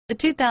The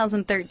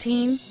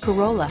 2013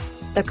 Corolla.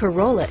 The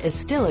Corolla is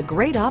still a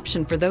great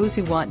option for those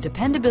who want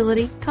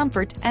dependability,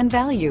 comfort, and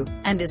value,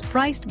 and is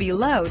priced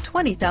below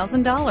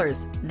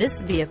 $20,000. This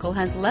vehicle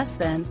has less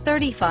than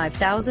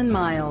 35,000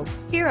 miles.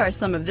 Here are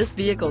some of this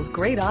vehicle's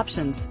great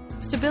options: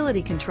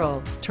 stability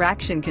control,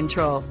 traction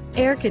control,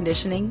 air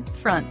conditioning,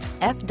 front,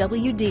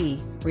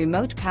 FWD,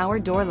 remote power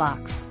door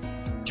locks,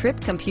 trip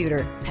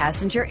computer,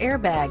 passenger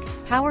airbag,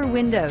 power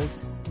windows,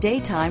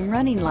 daytime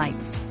running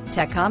lights,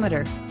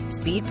 tachometer,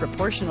 speed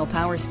proportional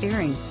power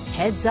steering,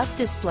 heads-up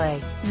display.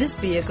 This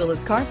vehicle is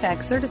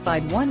Carfax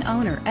certified one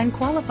owner and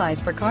qualifies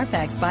for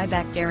Carfax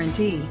buyback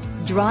guarantee.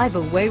 Drive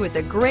away with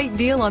a great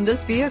deal on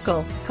this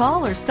vehicle.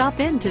 Call or stop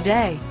in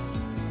today.